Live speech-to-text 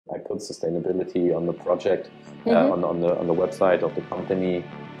sustainability on the project, on the website of the company.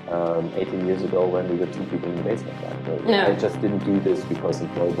 18 years ago when we were 2 people in the basement. I just didn't do this because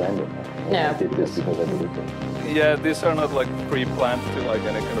employee branding. I did this because I believed it. Yeah, these are not like pre-planned to like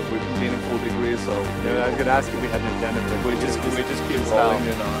any kind of meaningful degree. So yeah, I was going to ask if we had an agenda, but we just keep rolling,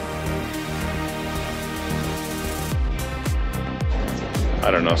 you know.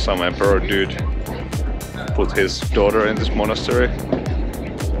 I don't know, some emperor dude put his daughter in this monastery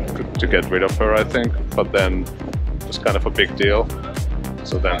to get rid of her, I think, but then it was kind of a big deal.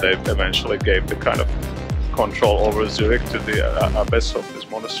 So then they eventually gave the kind of control over Zurich to the abbess of this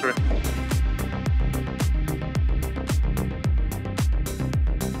monastery.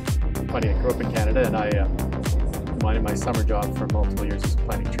 Funny, I grew up in Canada, and my summer job for multiple years was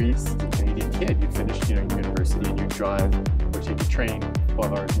planting trees. Canadian kid, you'd finish university and you'd drive or take a train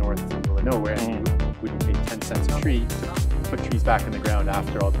 12 hours north to the middle of nowhere, and you would pay 10 cents a tree to put trees back in the ground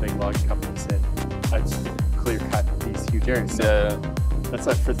after all the big logging companies said, I'd clear cut these huge areas. So that's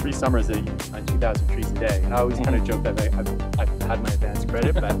like for 3 summers, 2,000 trees a day. And I always kind of joke that I've had my advanced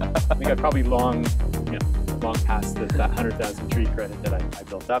credit, but I think I probably long past that 100,000 tree credit that I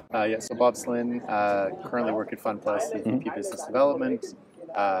built up. Yeah, so Bob Slinn, currently work at Funplus, the VP Business Development.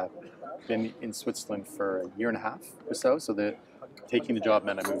 Been in Switzerland for a year and a half or so. So taking the job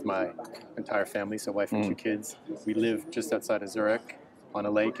meant I moved my entire family, so wife and 2 kids. We live just outside of Zurich on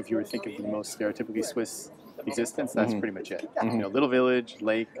a lake. If you were thinking of the most stereotypically Swiss existence, that's pretty much it. Little village,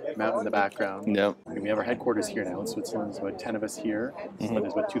 lake, mountain in the background. And we have our headquarters here now in Switzerland. There's about 10 of us here, but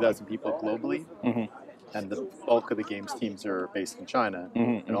there's about 2,000 people globally. And the bulk of the games teams are based in China,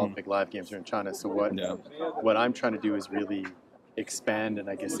 and all the big live games are in China. So what I'm trying to do is really expand and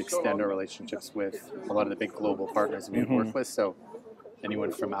I guess extend our relationships with a lot of the big global partners we work with. So anyone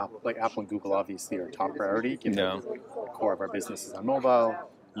from Apple and Google obviously are top priority, given the core of our business is on mobile,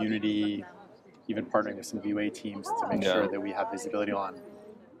 Unity, even partnering with some UA teams to make sure that we have visibility on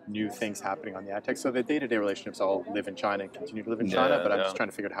new things happening on the ad tech. So the day-to-day relationships all live in China and continue to live in China, but I'm just trying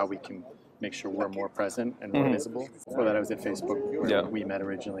to figure out how we can make sure we're more present and more visible. Before that, I was at Facebook, where we met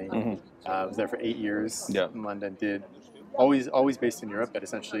originally. I was there for 8 years in London, always based in Europe, but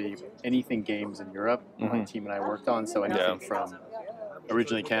essentially anything games in Europe, my team and I worked on. So anything from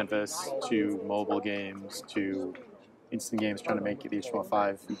originally Canvas to mobile games to instant games, trying to make the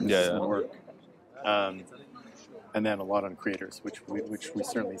HTML5 ecosystem work. And then a lot on creators, which we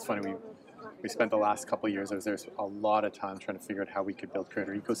certainly, it's funny, we spent the last couple of years, I was there a lot of time trying to figure out how we could build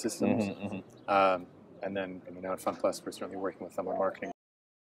creator ecosystems. And then now at Funplus, we're certainly working with them on marketing.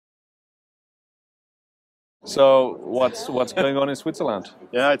 So what's going on in Switzerland?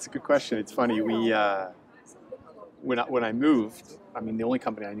 Yeah, it's a good question. It's funny. We when I moved, I mean, the only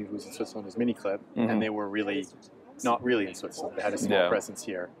company I knew who was in Switzerland was Miniclip, and they were really not really in Switzerland. They had a small presence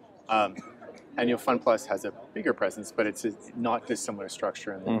here. And Funplus has a bigger presence, but it's not dissimilar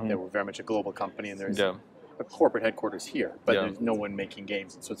structure, and they were very much a global company, and there's a corporate headquarters here, but there's no one making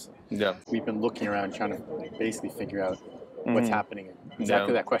games in Switzerland. We've been looking around trying to basically figure out what's happening.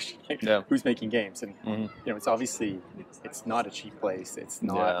 Exactly that question. Who's making games? And it's obviously it's not a cheap place. It's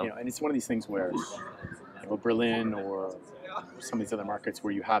not and it's one of these things where Berlin or some of these other markets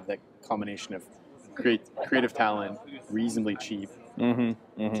where you have that combination of creative talent, reasonably cheap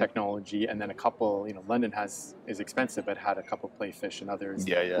technology, and then a couple. London is expensive, but had a couple Playfish and others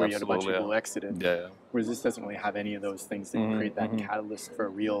where you had a bunch of people who exited. Whereas this doesn't really have any of those things that create that catalyst for a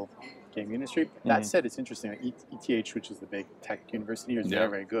real gaming industry. That said, it's interesting. ETH, which is the big tech university here, is very,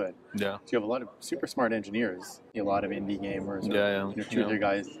 very good. So you have a lot of super smart engineers, a lot of indie gamers, or 2 or 3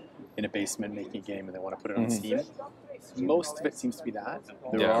 guys in a basement making a game and they want to put it on Steam. Most of it seems to be that.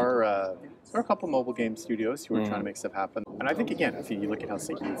 There are a couple mobile game studios who are trying to make stuff happen. And I think, again, if you look at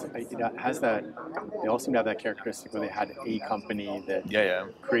Helsinki, it has that, they all seem to have that characteristic where they had a company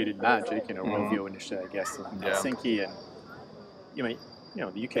that created magic, Rovio initially, I guess, in Helsinki. And,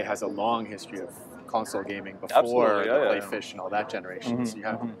 the UK has a long history of console gaming before the Playfish and all that generation. So you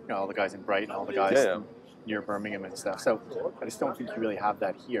have all the guys in Brighton, all the guys near Birmingham and stuff. So I just don't think you really have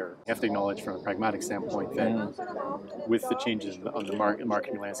that here. You have to acknowledge from a pragmatic standpoint that with the changes on the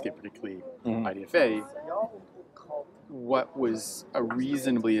marketing landscape, particularly IDFA, what was a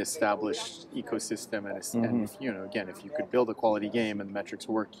reasonably established ecosystem, and again, if you could build a quality game and the metrics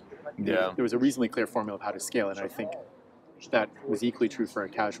work, there was a reasonably clear formula of how to scale it. And I think that was equally true for a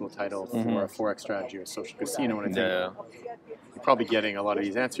casual title, for a Forex strategy or social casino. And I think you're probably getting a lot of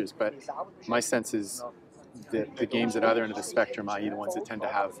these answers, but my sense is that the games at either end of the spectrum, i.e. the ones that tend to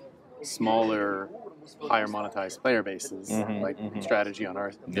have smaller, higher monetized player bases, like strategy on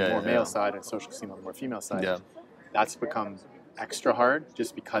our more male side and social casino on the more female side, that's become extra hard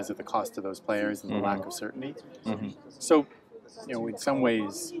just because of the cost of those players and the lack of certainty. So, you know, in some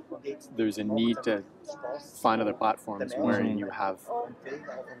ways, there's a need to find other platforms where you have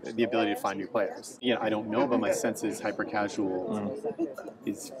the ability to find new players. You know, I don't know, but my sense is hyper-casual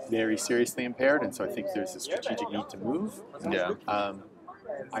is very seriously impaired, and so I think there's a strategic need to move. Yeah.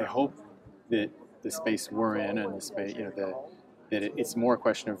 I hope that the space we're in and the space, you know, that it's more a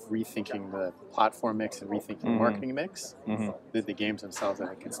question of rethinking the platform mix and rethinking the marketing mix. That the games themselves, I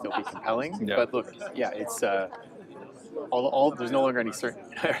think, can still be compelling. Yeah. But look, yeah, it's there's no longer any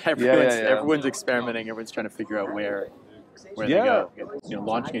certainty. Everyone's experimenting. Everyone's trying to figure out where they go. You know,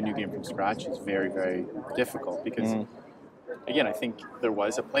 launching a new game from scratch is very, very difficult because, again, I think there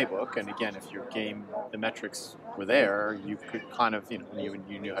was a playbook, and again, if your game, the metrics were there, you could kind of, you know,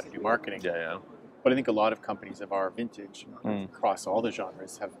 you knew how to do marketing. But I think a lot of companies of our vintage across all the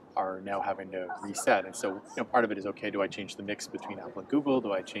genres are now having to reset. And so, you know, part of it is, okay, do I change the mix between Apple and Google?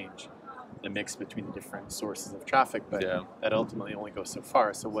 Do I change the mix between the different sources of traffic? But that ultimately only goes so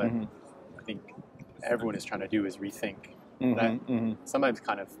far. So what I think everyone is trying to do is rethink that. Sometimes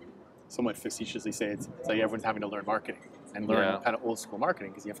kind of somewhat facetiously say it's like everyone's having to learn marketing and learn kind of old school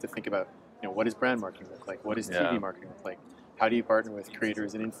marketing, because you have to think about, you know, what does brand marketing look like? What does TV marketing look like? How do you partner with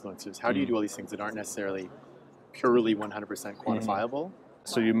creators and influencers? How do you do all these things that aren't necessarily purely 100% quantifiable?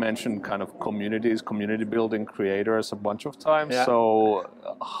 So you mentioned kind of communities, community building, creators a bunch of times. So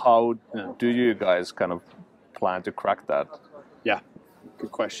how do you guys kind of plan to crack that? Yeah,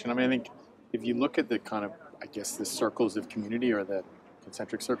 good question. I mean, I think if you look at the kind of, I guess, the circles of community, or the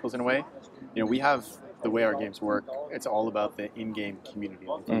concentric circles in a way, you know, we have the way our games work. It's all about the in-game community.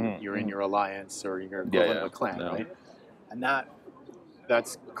 Like you're in your alliance or you're equivalent of a clan, right? And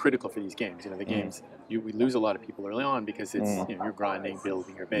that's critical for these games. You know, the games, we lose a lot of people early on because it's, you know, you're grinding,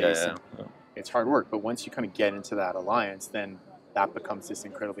 building your base. And it's hard work. But once you kind of get into that alliance, then that becomes this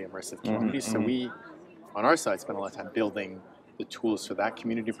incredibly immersive community. So we, on our side, spend a lot of time building the tools for that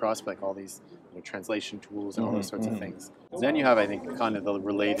community prospect, all these, you know, translation tools and all those sorts of things. And then you have, I think, kind of the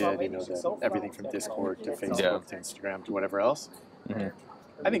related, you know, everything from Discord to Facebook to Instagram to whatever else.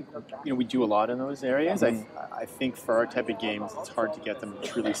 I think, you know, we do a lot in those areas. I think for our type of games, it's hard to get them to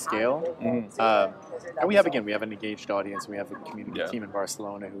truly scale. And we have an engaged audience. We have a community team in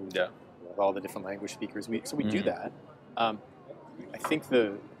Barcelona who have all the different language speakers. So we do that. I think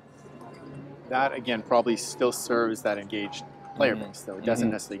that again probably still serves that engaged player base, though it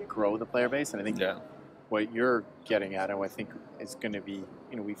doesn't necessarily grow the player base. And I think what you're getting at, and what I think is going to be,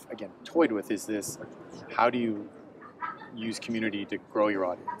 you know, we've again toyed with, is this: how do you use community to grow your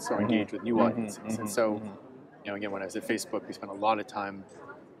audience or engage with new audiences? And so, you know, again, when I was at Facebook, we spent a lot of time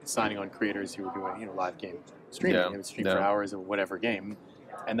signing on creators who were doing, you know, live game streaming. It would stream for hours of whatever game,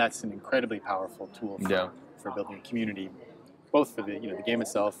 and that's an incredibly powerful tool for building a community, both for the, you know, the game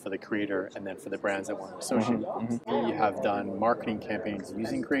itself, for the creator, and then for the brands that want to associate. We have done marketing campaigns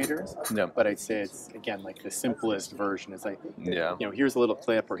using creators, but I'd say it's, again, like the simplest version is like, you know, here's a little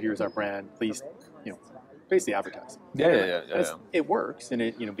clip, or here's our brand, please, you know, basically advertising. It works, and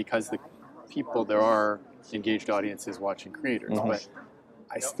it, you know, because the people, there are engaged audiences watching creators, but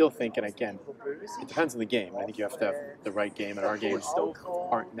I still think, and again, it depends on the game. I think you have to have the right game, and our games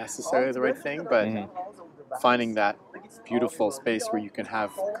aren't necessarily the right thing, but finding that beautiful space where you can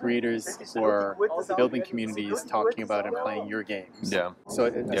have creators who are building communities, talking about and playing your games. So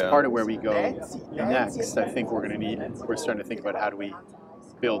that's part of where we go next. I think we're starting to think about how do we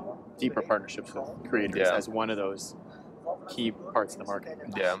build deeper partnerships with creators as one of those key parts of the market.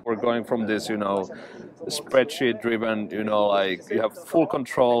 We're going from this, you know, spreadsheet driven, you know, like you have full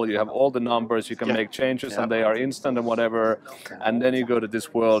control, you have all the numbers, you can make changes and they are instant and whatever, and then you go to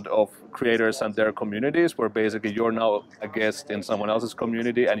this world of creators and their communities where basically you're now a guest in someone else's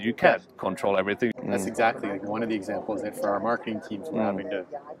community and you can't control everything. That's exactly like one of the examples that for our marketing teams we're having to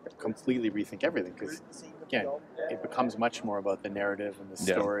completely rethink everything, because again, it becomes much more about the narrative and the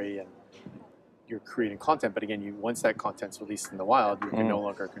story, and you're creating content, but again, once that content's released in the wild, you can no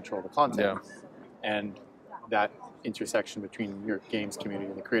longer control the content. And that intersection between your games community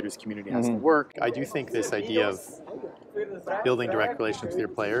and the creators community has to work. I do think this idea of building direct relationships with your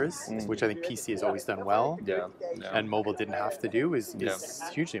players, which I think PC has always done well, and mobile didn't have to do, is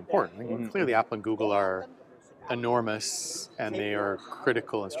hugely important. I mean, clearly Apple and Google are enormous, and they are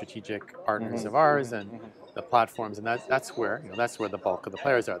critical and strategic partners of ours, and the platforms, and that's where, you know, that's where the bulk of the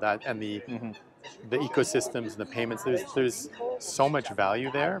players are. That and the ecosystems and the payments, there's so much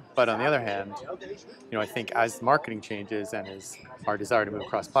value there. But on the other hand, you know, I think as marketing changes and as our desire to move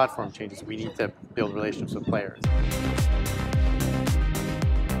across platform changes, we need to build relationships with players.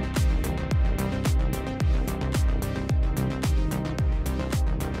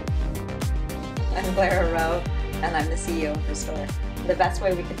 I'm Clara Rowe, and I'm the CEO of Restor. The best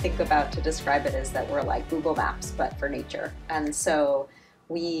way we can think about to describe it is that we're like Google Maps, but for nature. And so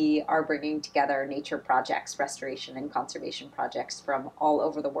we are bringing together nature projects, restoration and conservation projects from all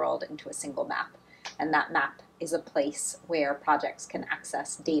over the world into a single map. And that map is a place where projects can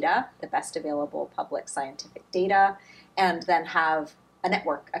access data, the best available public scientific data, and then have a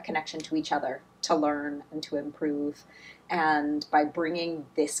network, a connection to each other to learn and to improve. And by bringing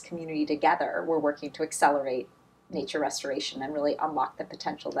this community together, we're working to accelerate nature restoration and really unlock the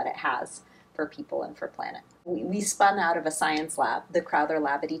potential that it has for people and for planet. We spun out of a science lab, the Crowther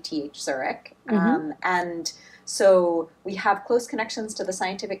Lab at ETH Zurich, and so we have close connections to the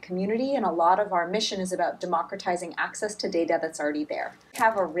scientific community, and a lot of our mission is about democratizing access to data that's already there. We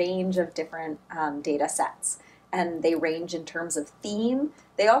have a range of different data sets, and they range in terms of theme.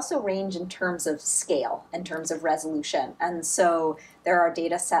 They also range in terms of scale, in terms of resolution. And so there are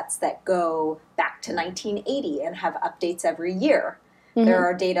data sets that go back to 1980 and have updates every year. There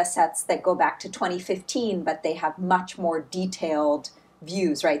are data sets that go back to 2015, but they have much more detailed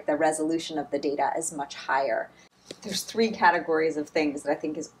views, right? The resolution of the data is much higher. There's three categories of things that I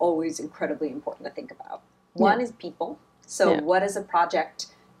think is always incredibly important to think about. One is people. So what is a project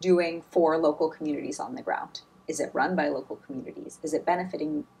doing for local communities on the ground? Is it run by local communities? Is it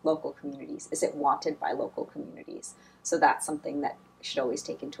benefiting local communities? Is it wanted by local communities? So that's something that you should always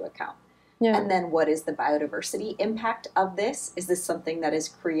take into account. And then what is the biodiversity impact of this? Is this something that is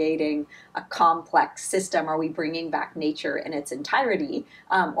creating a complex system? Are we bringing back nature in its entirety?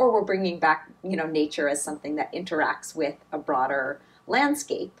 Or we're bringing back, nature as something that interacts with a broader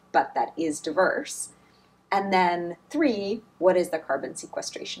landscape, but that is diverse? And then 3, what is the carbon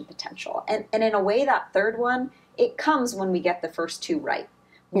sequestration potential? And in a way, that third one, it comes when we get the first 2 right.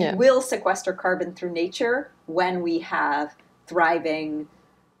 We will sequester carbon through nature when we have thriving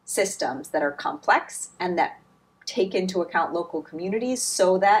systems that are complex and that take into account local communities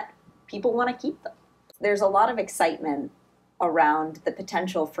so that people want to keep them. There's a lot of excitement around the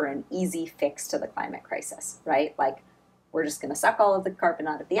potential for an easy fix to the climate crisis, right? Like, we're just going to suck all of the carbon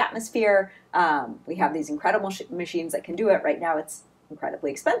out of the atmosphere. We have these incredible machines that can do it. Right now, it's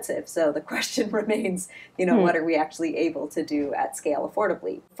incredibly expensive. So the question remains, what are we actually able to do at scale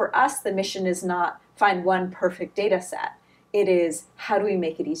affordably? For us, the mission is not find one perfect data set. It is, how do we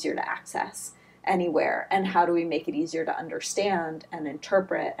make it easier to access anywhere? And how do we make it easier to understand and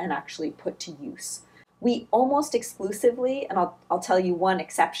interpret and actually put to use? We almost exclusively, and I'll tell you one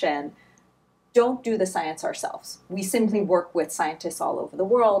exception, don't do the science ourselves. We simply work with scientists all over the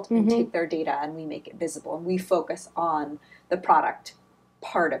world and take their data and we make it visible. And we focus on the product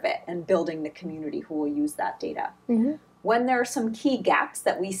part of it and building the community who will use that data. When there are some key gaps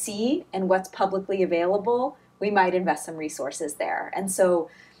that we see in what's publicly available, we might invest some resources there. And so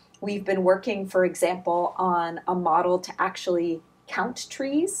we've been working, for example, on a model to actually count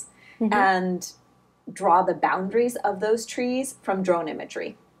trees and draw the boundaries of those trees from drone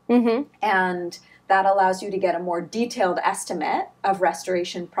imagery. And that allows you to get a more detailed estimate of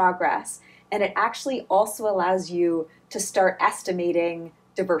restoration progress. And it actually also allows you to start estimating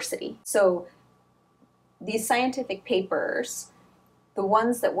diversity. So these scientific papers, the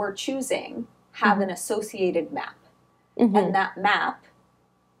ones that we're choosing, have an associated map. And that map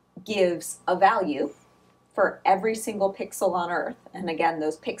gives a value for every single pixel on Earth. And again,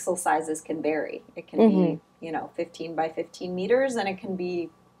 those pixel sizes can vary. It can be, 15 by 15 meters, and it can be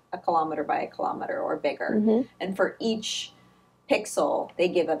a kilometer by a kilometer or bigger. And for each pixel, they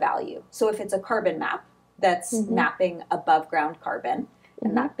give a value. So if it's a carbon map that's mapping above ground carbon,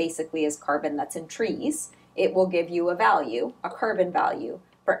 and that basically is carbon that's in trees, it will give you a value, a carbon value,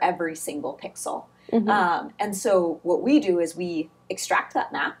 for every single pixel. And so what we do is we extract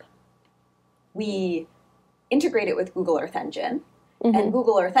that map, we integrate it with Google Earth Engine, and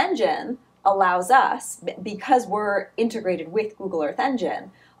Google Earth Engine allows us, because we're integrated with Google Earth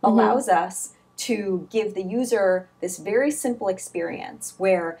Engine, allows us to give the user this very simple experience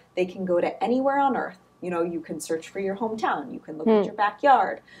where they can go to anywhere on Earth. You can search for your hometown, you can look at your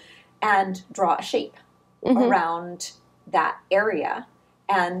backyard, and draw a shape around that area.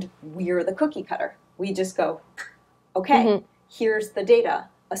 And we're the cookie cutter. We just go, okay, here's the data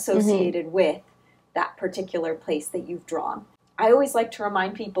associated with that particular place that you've drawn. I always like to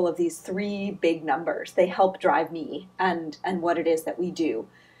remind people of these 3 big numbers. They help drive me and what it is that we do.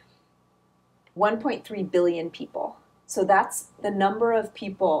 1.3 billion people. So that's the number of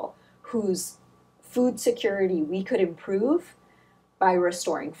people whose food security we could improve by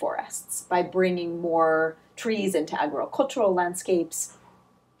restoring forests, by bringing more trees into agricultural landscapes.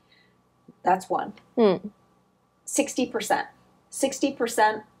 That's one. 60%.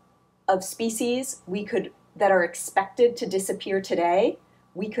 60% of species that are expected to disappear today,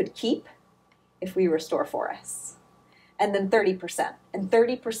 we could keep if we restore forests. And then 30%. And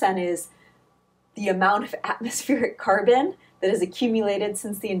 30% is the amount of atmospheric carbon that has accumulated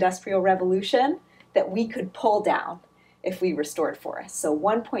since the Industrial Revolution that we could pull down if we restored forests. So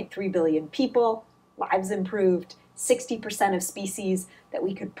 1.3 billion people, lives improved, 60% of species that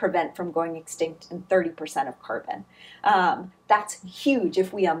we could prevent from going extinct, and 30% of carbon. That's huge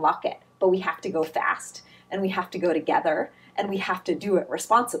if we unlock it, but we have to go fast, and we have to go together, and we have to do it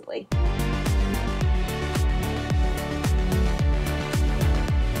responsibly.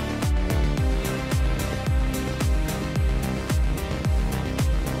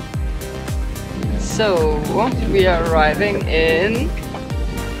 So, we are arriving in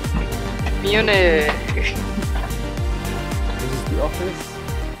Munich. This is the office.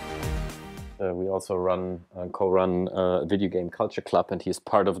 We also co-run a video game culture club, and he's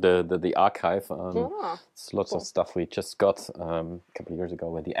part of the archive. It's lots of stuff we just got a couple of years ago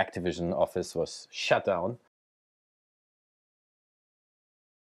when the Activision office was shut down.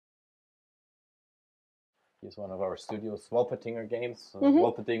 Here's one of our studios, Wolpertinger games.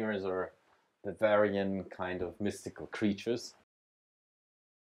 Wolpertingers are Bavarian kind of mystical creatures.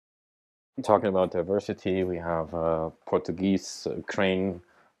 Talking about diversity, we have Portuguese, Ukraine,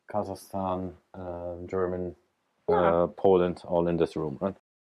 Kazakhstan, German, Poland, all in this room, right?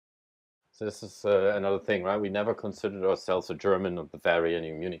 So this is another thing, right? We never considered ourselves a German or Bavarian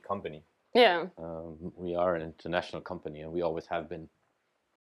or Munich company. Yeah. We are an international company, and we always have been.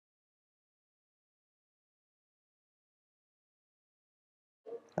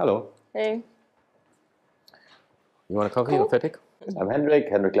 Hello. Hey. You want a coffee or Hendrik? I'm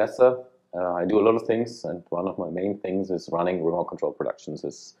Hendrik Lesser. I do a lot of things, and one of my main things is running remote control productions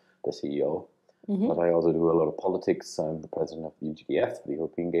as the CEO. But I also do a lot of politics. I'm the president of the EGDF, the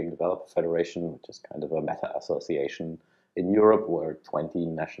European Game Developer Federation, which is kind of a meta association in Europe where 20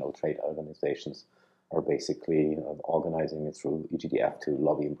 national trade organizations are basically organizing it through EGDF to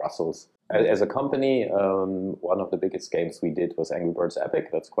lobby in Brussels. As a company, one of the biggest games we did was Angry Birds Epic.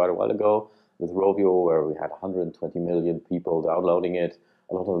 That's quite a while ago with Rovio, where we had 120 million people downloading it,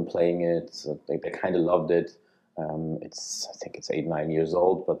 a lot of them playing it. So they kind of loved it. I think it's 8-9 years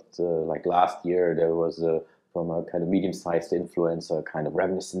old, but like last year there was from a kind of medium-sized influencer kind of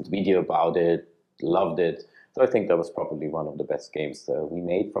reminiscent video about it, loved it. So I think that was probably one of the best games we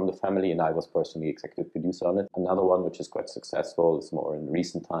made from the family, and I was personally executive producer on it. Another one which is quite successful, is more in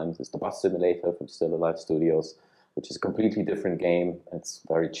recent times, is the Bus Simulator from Still Alive Studios, which is a completely different game. It's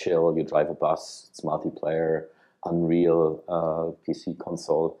very chill. You drive a bus. It's multiplayer, Unreal, PC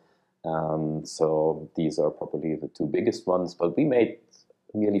console. So these are probably the two biggest ones. But we made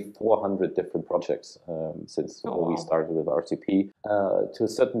nearly 400 different projects since we started with RCP. To a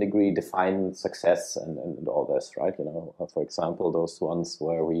certain degree, define success and all this, right? You know, for example, those ones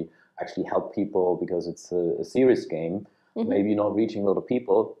where we actually help people because it's a serious game, maybe not reaching a lot of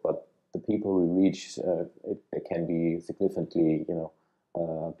people, but the people we reach, they can be significantly,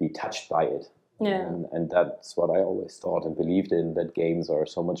 be touched by it. Yeah. And that's what I always thought and believed in, that games are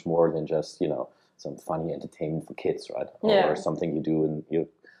so much more than just, some funny entertainment for kids, right? Or something you do in your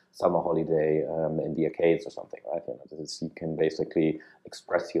summer holiday in the arcades or something, right? You can basically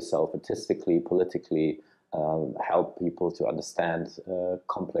express yourself artistically, politically, help people to understand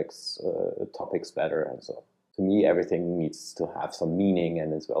complex topics better. And so to me, everything needs to have some meaning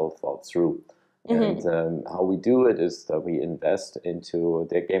and is well thought through. And how we do it is that we invest into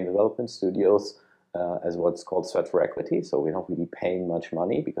their game development studios as what's called search for equity. So we're not really paying much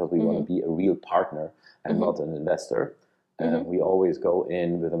money because we want to be a real partner and not an investor. We always go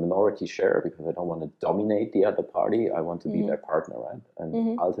in with a minority share because I don't want to dominate the other party. I want to be their partner, right?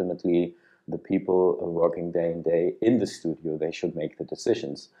 And ultimately, the people working day in day in the studio, they should make the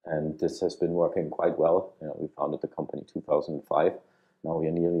decisions. And this has been working quite well. We founded the company in 2005. Now we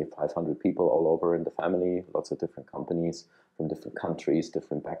are nearly 500 people all over in the family, lots of different companies from different countries,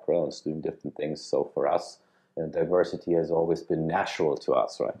 different backgrounds, doing different things. So for us, diversity has always been natural to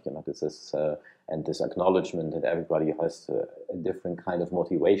us, right? This is and this acknowledgement that everybody has a different kind of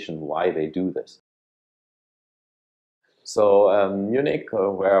motivation why they do this. So Munich,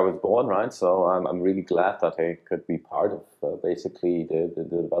 where I was born, right? So I'm really glad that I could be part of basically the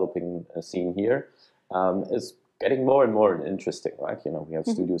developing scene here. It's getting more and more interesting, right? We have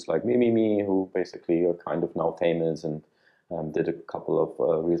studios like Mimimi, who basically are kind of now famous and did a couple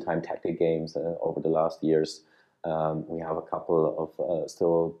of real-time tactic games over the last years. We have a couple of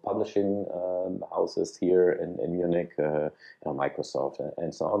still publishing houses here in Munich. Microsoft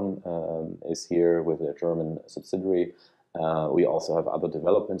and so on is here with a German subsidiary. We also have other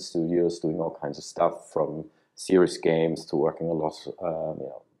development studios doing all kinds of stuff, from serious games to working a lot.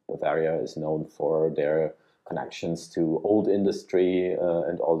 Bavaria is known for their connections to old industry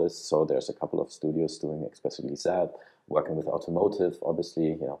and all this. So there's a couple of studios doing especially that, working with automotive,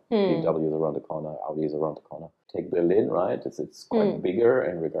 obviously, BMW is around the corner, Audi is around the corner. Take Berlin, right? It's quite bigger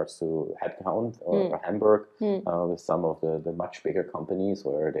in regards to headcount, or Hamburg, with some of the much bigger companies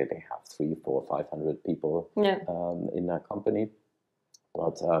where they have 300, 400, 500 people in that company.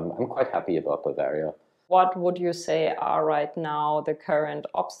 But I'm quite happy about Bavaria. What would you say are right now the current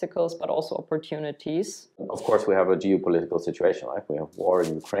obstacles, but also opportunities? Of course, we have a geopolitical situation, right? We have war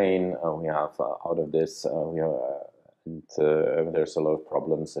in Ukraine. We have out of this, there's a lot of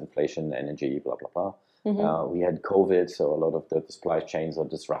problems, inflation, energy, blah, blah, blah. We had COVID, so a lot of the supply chains are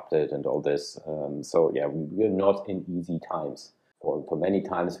disrupted and all this. We're not in easy times. For many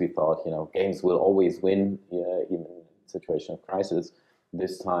times we thought, games will always win, even in a situation of crisis.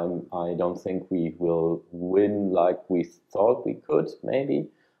 This time, I don't think we will win like we thought we could, maybe.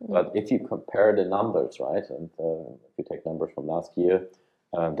 But if you compare the numbers, right, and if you take numbers from last year,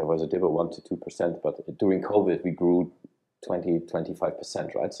 there was a dip of 1 to 2%, but during COVID, we grew 20,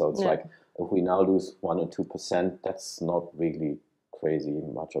 25%, right? So it's like, if we now lose 1 or 2%, that's not really crazy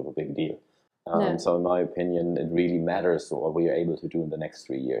much of a big deal. So in my opinion, it really matters what we are able to do in the next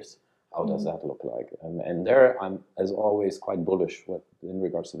 3 years. How does that look like? And there, I'm, as always, quite bullish in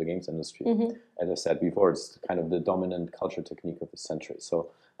regards to the games industry. As I said before, it's kind of the dominant culture technique of the century. So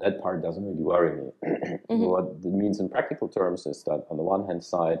that part doesn't really worry me. What it means in practical terms is that on the one hand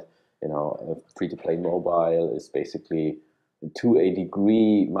side, free-to-play mobile is basically, to a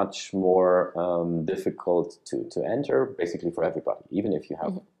degree, much more difficult to enter, basically for everybody. Even if you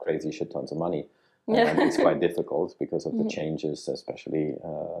have crazy shit tons of money. It's quite difficult because of the changes, especially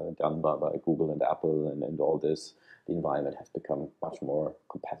done by Google and Apple and all this. The environment has become much more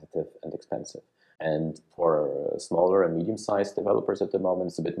competitive and expensive. And for smaller and medium-sized developers at the moment,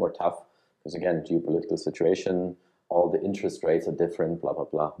 it's a bit more tough because, again, geopolitical situation, all the interest rates are different, blah, blah,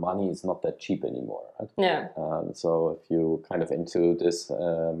 blah. Money is not that cheap anymore, right? So if you kind of into this,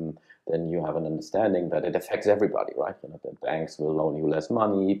 then you have an understanding that it affects everybody, right? The banks will loan you less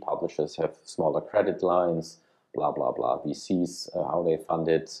money, publishers have smaller credit lines, blah, blah, blah. VCs, how they fund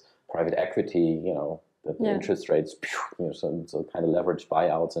it, private equity, the interest rates, so kind of leveraged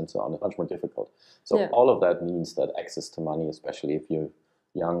buyouts and so on, it's much more difficult. So all of that means that access to money, especially if you're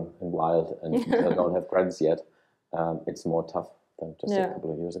young and wild and don't have credits yet, it's more tough than just a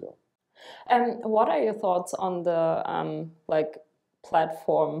couple of years ago. What are your thoughts on the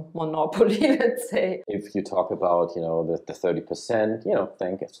platform monopoly, let's say? If you talk about, the 30%,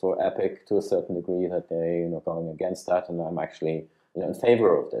 thanks for Epic to a certain degree that they, going against that, and I'm actually, in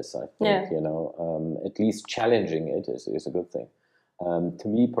favor of this. I think, at least challenging it is a good thing. To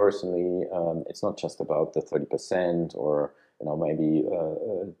me personally, it's not just about the 30% or, maybe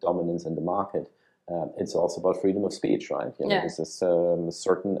dominance in the market. It's also about freedom of speech, right? This is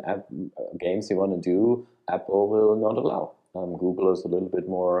certain games you want to do, Apple will not allow. Google is a little bit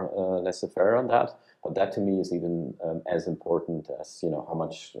more laissez-faire on that, but that to me is even as important as how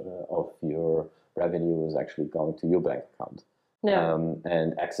much of your revenue is actually going to your bank account,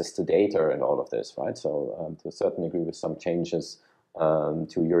 and access to data and all of this, right? So to a certain degree, with some changes 2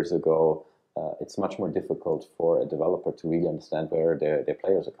 years ago, it's much more difficult for a developer to really understand where their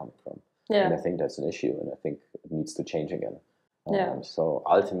players are coming from. And I think that's an issue, and I think it needs to change again. So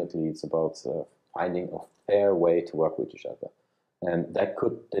ultimately, it's about finding a fair way to work with each other. And that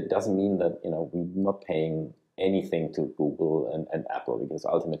doesn't mean that, we're not paying anything to Google and Apple, because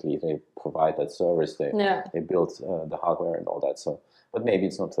ultimately they provide that service, they build the hardware and all that. So, but maybe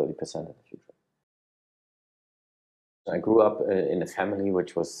it's not 30% in the future. I grew up in a family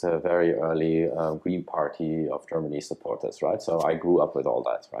which was very early Green Party of Germany supporters, right? So I grew up with all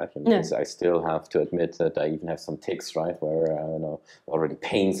that, right? And I still have to admit that I even have some tics, right? Where, it already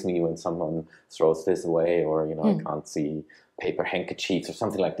pains me when someone throws this away, or, I can't see paper handkerchiefs or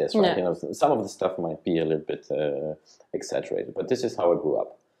something like this, right? Some of the stuff might be a little bit exaggerated, but this is how I grew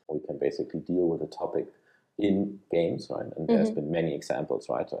up. We can basically deal with a topic in games, right? And there's been many examples,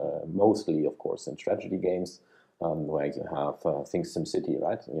 right? Mostly, of course, in strategy games. Where you have things SimCity,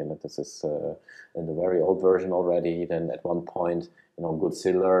 right? This is in the very old version already. Then at one point,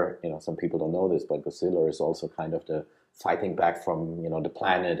 Godzilla, some people don't know this, but Godzilla is also kind of the fighting back from, the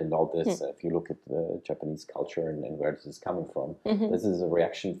planet and all this. If you look at the Japanese culture and where this is coming from, this is a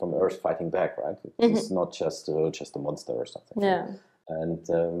reaction from Earth fighting back, right? It's not just a monster or something. And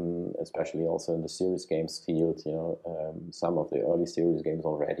especially also in the serious games field, some of the early serious games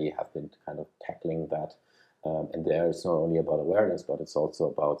already have been kind of tackling that. And there it's not only about awareness, but it's also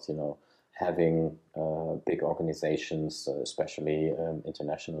about, you know, having big organizations, especially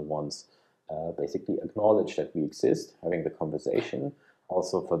international ones, basically acknowledge that we exist, having the conversation,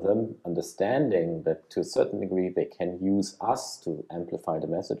 also for them understanding that to a certain degree they can use us to amplify the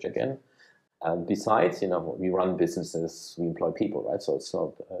message again. Besides, you know, we run businesses, we employ people, right? So it's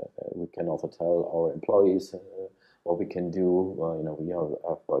not, we can also tell our employees what we can do. You know, we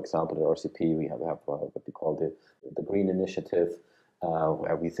have, for example, at RCP, we have what we call the Green Initiative,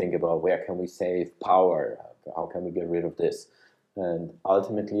 where we think about where can we save power, how can we get rid of this. And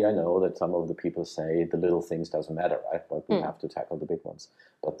ultimately, I know that some of the people say the little things doesn't matter, right? But we have to tackle the big ones.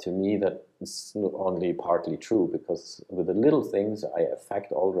 But to me, that is only partly true, because with the little things, I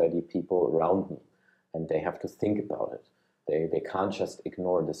affect already people around me, and they have to think about it. They can't just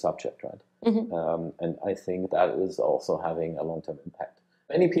ignore the subject, right? And I think that is also having a long-term impact.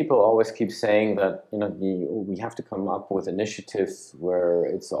 Many people always keep saying that, you know, we have to come up with initiatives where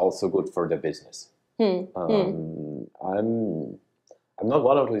it's also good for the business. I'm not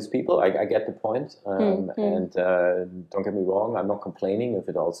one of these people. I get the point, and don't get me wrong. I'm not complaining if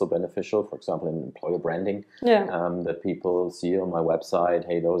it's also beneficial. For example, in employer branding, that people see on my website,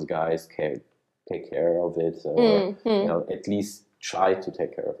 hey, those guys take care of it, or you know, at least try to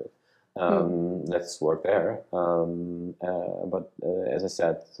take care of it. Let's work there. But as I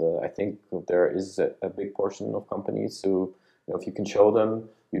said, I think there is a big portion of companies who, you know, if you can show them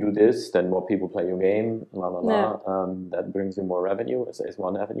you do this, then more people play your game, that brings you more revenue, is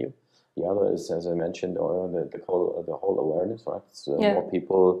one avenue. The other is, as I mentioned, the whole awareness, right? So more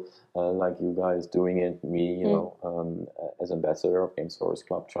people like you guys doing it, me, you know, as ambassador of Games Forest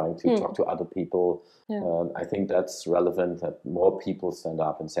Club, trying to talk to other people. I think that's relevant, that more people stand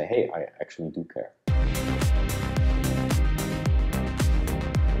up and say, hey, I actually do care.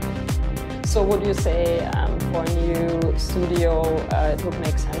 So would you say for a new studio it would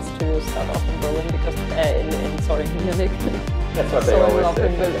make sense to start off in Berlin, because in Munich? That's what they always say.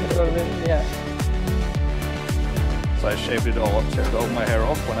 Berlin, yeah. So I shaved all my hair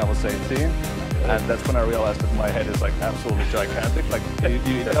off when I was 18, and that's when I realized that my head is like absolutely gigantic. Like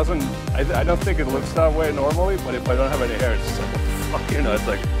it doesn't, I don't think it looks that way normally, but if I don't have any hair, it's just like, what the fuck, you know, it's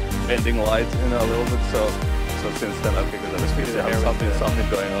like bending light, you know, a little bit. So since then I figured that I need to have something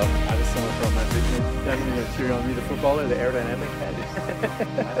going on. I was someone from my big Thierry Henry, the footballer, the aerodynamic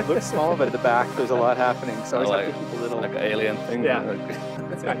head. It looks small, but at the back there's a lot happening. So I always have to keep a little, like an alien thing. Yeah.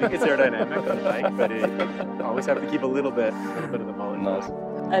 I think it's aerodynamic on the bike, but I always have to keep a little bit of the mullet. Nice.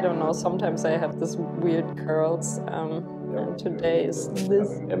 I don't know. Sometimes I have this weird curls. And today is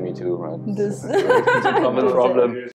this. Yeah, me too, right? This. It's a common problem.